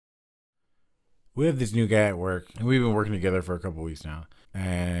We have this new guy at work, and we've been working together for a couple weeks now.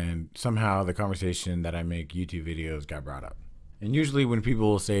 And somehow the conversation that I make YouTube videos got brought up. And usually when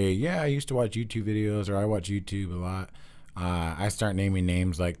people say, yeah, I used to watch YouTube videos, or I watch YouTube a lot, I start naming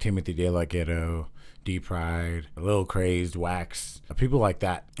names like TimothyDeLaGhetto, D Pride, Lil Crazed, Wax, people like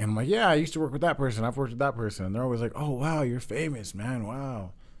that. And I'm like, yeah, I used to work with that person. I've worked with that person. And they're always like, oh, wow, you're famous, man.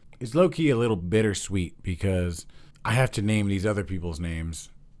 Wow. It's low key a little bittersweet because I have to name these other people's names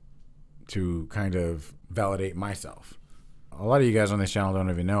to kind of validate myself. A lot of you guys on this channel don't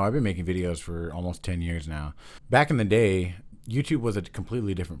even know I've been making videos for almost 10 years now. Back in the day, YouTube was a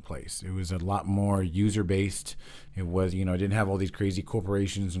completely different place. It was a lot more user-based. It was, it didn't have all these crazy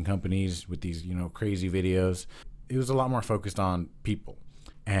corporations and companies with these, crazy videos. It was a lot more focused on people.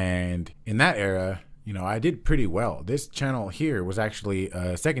 And in that era, I did pretty well. This channel here was actually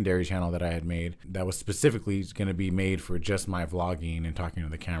a secondary channel that I had made that was specifically going to be made for just my vlogging and talking to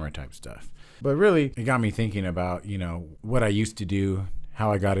the camera type stuff. But really, it got me thinking about, what I used to do,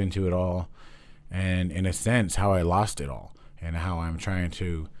 how I got into it all, and in a sense, how I lost it all, and how I'm trying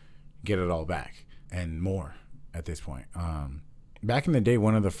to get it all back and more at this point. Back in the day,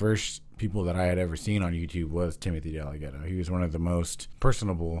 one of the first people that I had ever seen on YouTube was TimothyDeLaGhetto. He was one of the most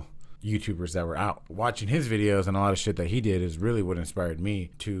personable YouTubers that were out. Watching his videos and a lot of shit that he did is really what inspired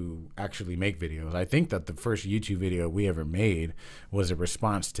me to actually make videos. I think that the first YouTube video we ever made was a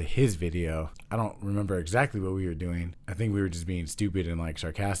response to his video. I don't remember exactly what we were doing. I think we were just being stupid and like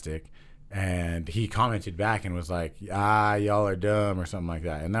sarcastic. And he commented back and was like, y'all are dumb or something like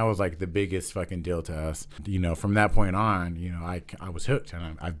that. And that was like the biggest fucking deal to us. From that point on, I was hooked,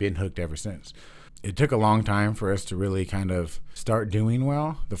 and I've been hooked ever since. It took a long time for us to really kind of start doing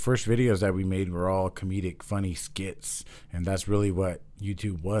well. The first videos that we made were all comedic, funny skits. And that's really what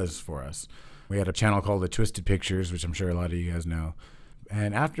YouTube was for us. We had a channel called The Twisted Pictures, which I'm sure a lot of you guys know.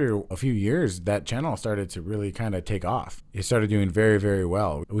 And after a few years, that channel started to really kind of take off. It started doing very, very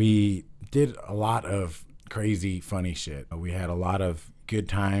well. We did a lot of crazy, funny shit. We had a lot of good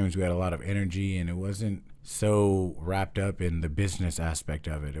times. We had a lot of energy, and it wasn't so wrapped up in the business aspect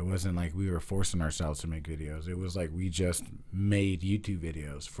of it. It wasn't like we were forcing ourselves to make videos. It was like we just made YouTube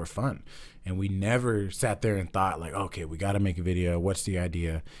videos for fun. And we never sat there and thought like, okay, we got to make a video. What's the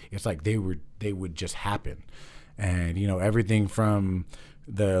idea? It's like they would just happen. And, everything from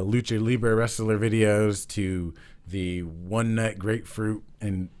the Lucha Libre wrestler videos to the one nut grapefruit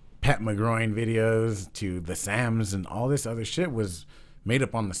and Pat McGroin videos to the Sams and all this other shit was made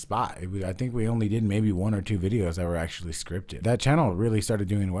up on the spot. I think we only did maybe 1 or 2 videos that were actually scripted. That channel really started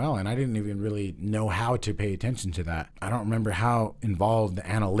doing well, and I didn't even really know how to pay attention to that. I don't remember how involved the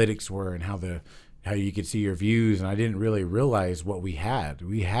analytics were and how you could see your views, and I didn't really realize what we had.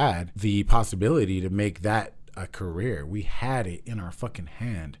 We had the possibility to make that a career. We had it in our fucking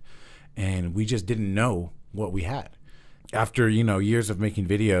hand, and we just didn't know what we had. After, years of making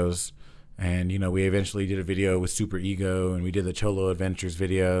videos, and, we eventually did a video with Supereeego, and we did the Cholo Adventures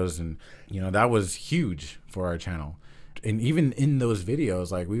videos, and, that was huge for our channel. And even in those videos,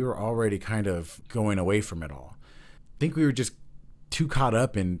 like, we were already kind of going away from it all. I think we were just too caught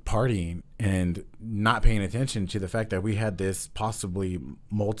up in partying and not paying attention to the fact that we had this possibly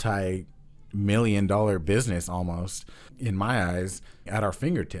multi-million-dollar business almost, in my eyes, at our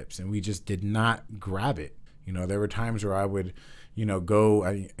fingertips, and we just did not grab it. There were times where I would go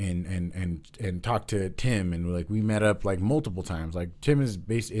and talk to Tim, and like we met up like multiple times. Like Tim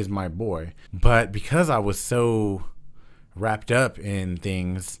is my boy, but because I was so wrapped up in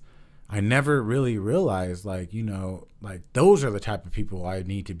things, I never really realized like those are the type of people I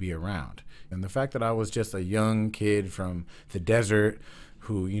need to be around. And the fact that I was just a young kid from the desert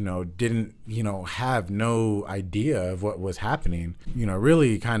who didn't have no idea of what was happening,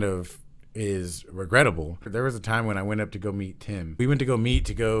 really kind of is regrettable. There was a time when I went up to go meet Tim. We went to go meet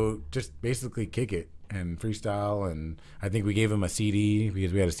to go just basically kick it and freestyle, and I think we gave him a CD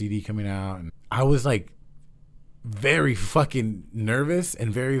because we had a CD coming out, and I was like very fucking nervous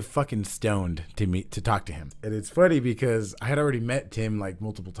and very fucking stoned to talk to him. And it's funny because I had already met Tim like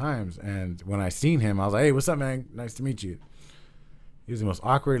multiple times, and when I seen him I was like, hey, what's up, man? Nice to meet you. He was the most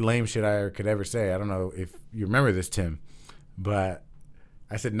awkward, lame shit I could ever say. I don't know if you remember this, Tim, but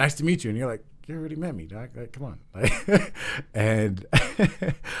I said, nice to meet you. And you're like, you already met me, dog. Like, come on. and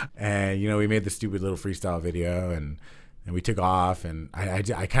we made the stupid little freestyle video, and we took off. And I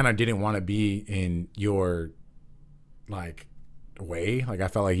kind of didn't want to be in your like way. Like I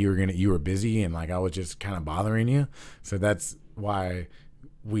felt like you were busy, and like I was just kind of bothering you. So that's why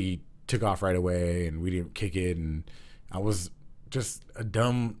we took off right away, and we didn't kick it. And I was just a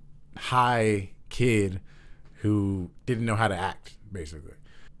dumb, high kid who didn't know how to act, basically.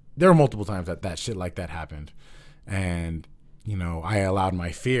 there were multiple times that shit like that happened. And, you know, I allowed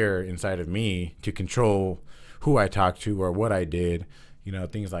my fear inside of me to control who I talked to or what I did, you know,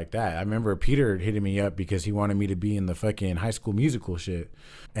 things like that. I remember Peter hitting me up because he wanted me to be in the fucking High School Musical shit.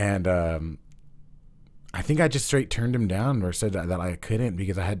 And I think I just straight turned him down or said that I couldn't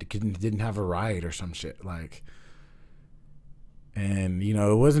because I didn't have a ride or some shit. Like, and, you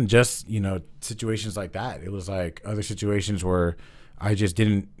know, it wasn't just, you know, situations like that. It was like other situations where I just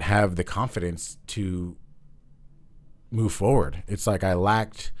didn't have the confidence to move forward. It's like I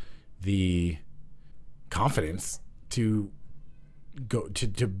lacked the confidence to go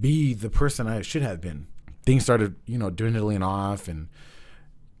to be the person I should have been. Things started, you know, dwindling off, and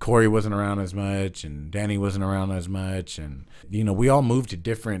Corey wasn't around as much, and Danny wasn't around as much, and, you know, we all moved to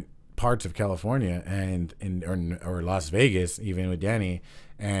different parts of California or Las Vegas, even with Danny,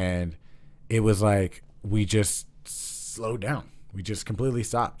 and it was like we just slowed down. We just completely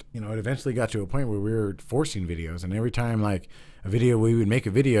stopped. You know, it eventually got to a point where we were forcing videos, and every time like a video, we would make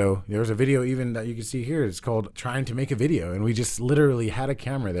a video. There was a video even that you can see here. It's called Trying to Make a Video, and we just literally had a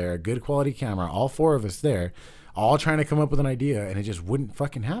camera there, a good quality camera, all 4 of us there, all trying to come up with an idea, and it just wouldn't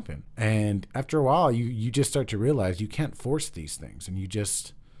fucking happen. And after a while, you just start to realize you can't force these things, and you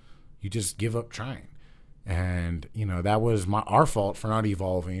just give up trying. And, you know, that was our fault for not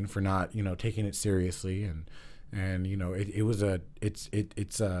evolving, for not, you know, taking it seriously. And you know,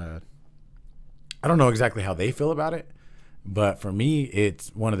 it's I don't know exactly how they feel about it, but for me,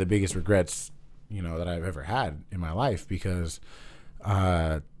 it's one of the biggest regrets, you know, that I've ever had in my life, because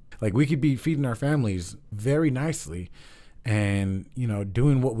like, we could be feeding our families very nicely and, you know,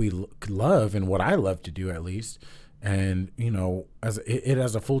 doing what we love and what I love to do, at least. And, you know, as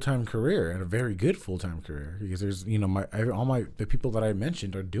a full-time career, and a very good full-time career, because there's, you know, the people that I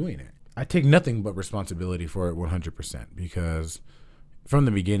mentioned are doing it. I take nothing but responsibility for it 100%, because from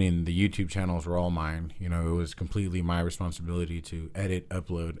the beginning, the YouTube channels were all mine. You know, it was completely my responsibility to edit,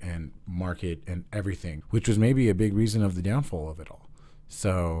 upload, and market and everything, which was maybe a big reason of the downfall of it all.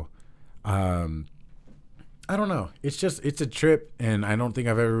 So, I don't know. It's a trip, and I don't think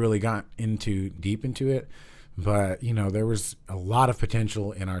I've ever really got deep into it. But, you know, there was a lot of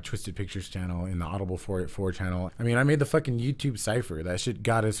potential in our Twisted Pictures channel, in the Audible 484 channel. I mean, I made the fucking YouTube Cypher. That shit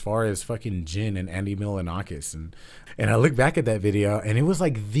got as far as fucking Jin and Andy Milonakis. And I look back at that video, and it was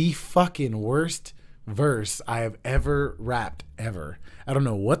like the fucking worst verse I have ever rapped, ever. I don't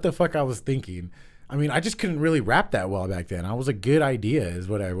know what the fuck I was thinking. I mean, I just couldn't really rap that well back then. I was a good idea is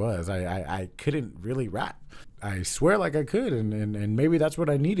what I was. I couldn't really rap. I swear like I could, and maybe that's what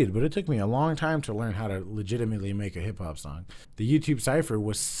I needed, but it took me a long time to learn how to legitimately make a hip-hop song. The YouTube Cypher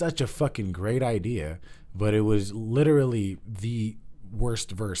was such a fucking great idea, but it was literally the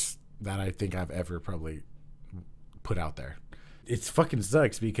worst verse that I think I've ever probably put out there. It fucking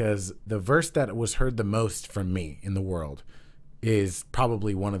sucks, because the verse that was heard the most from me in the world is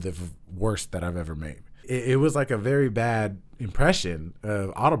probably one of the worst that I've ever made. It was like a very bad impression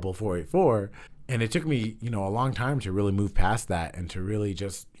of Audible 484. And it took me, you know, a long time to really move past that, and to really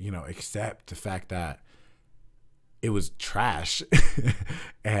just, you know, accept the fact that it was trash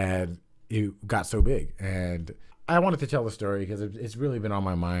and it got so big. And I wanted to tell the story because it's really been on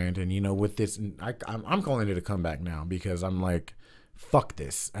my mind. And, you know, with this, I'm calling it a comeback now, because I'm like, fuck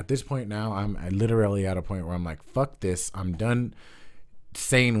this. At this point now, I'm literally at a point where I'm like, fuck this. I'm done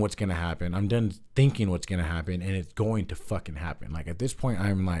saying what's gonna happen. I'm done thinking what's gonna happen, and it's going to fucking happen. Like, at this point,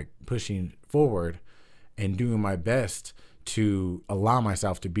 I'm like pushing forward and doing my best to allow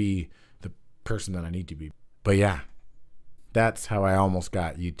myself to be the person that I need to be. But yeah, that's how I almost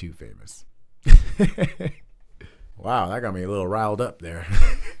got YouTube famous. Wow, that got me a little riled up there.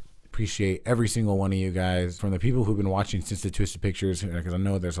 Appreciate every single one of you guys, from the people who've been watching since the Twisted Pictures, because I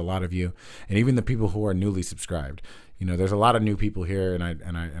know there's a lot of you, and even the people who are newly subscribed. You know, there's a lot of new people here, and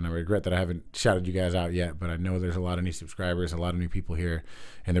I regret that I haven't shouted you guys out yet, but I know there's a lot of new subscribers, a lot of new people here,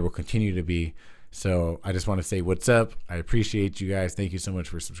 and there will continue to be. So I just want to say what's up. I appreciate you guys. Thank you so much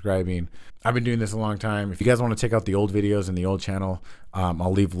for subscribing. I've been doing this a long time. If you guys want to check out the old videos in the old channel,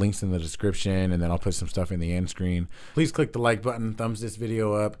 I'll leave links in the description, and then I'll put some stuff in the end screen. Please click the like button, thumbs this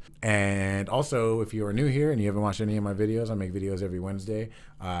video up. And also, if you are new here and you haven't watched any of my videos, I make videos every Wednesday.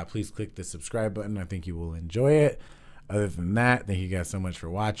 Please click the subscribe button. I think you will enjoy it. Other than that, thank you guys so much for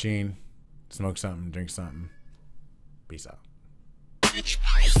watching. Smoke something, drink something. Peace out. Sit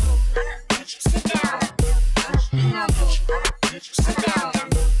down.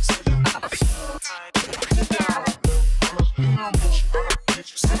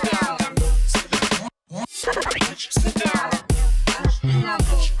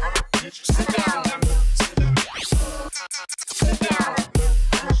 Sit down.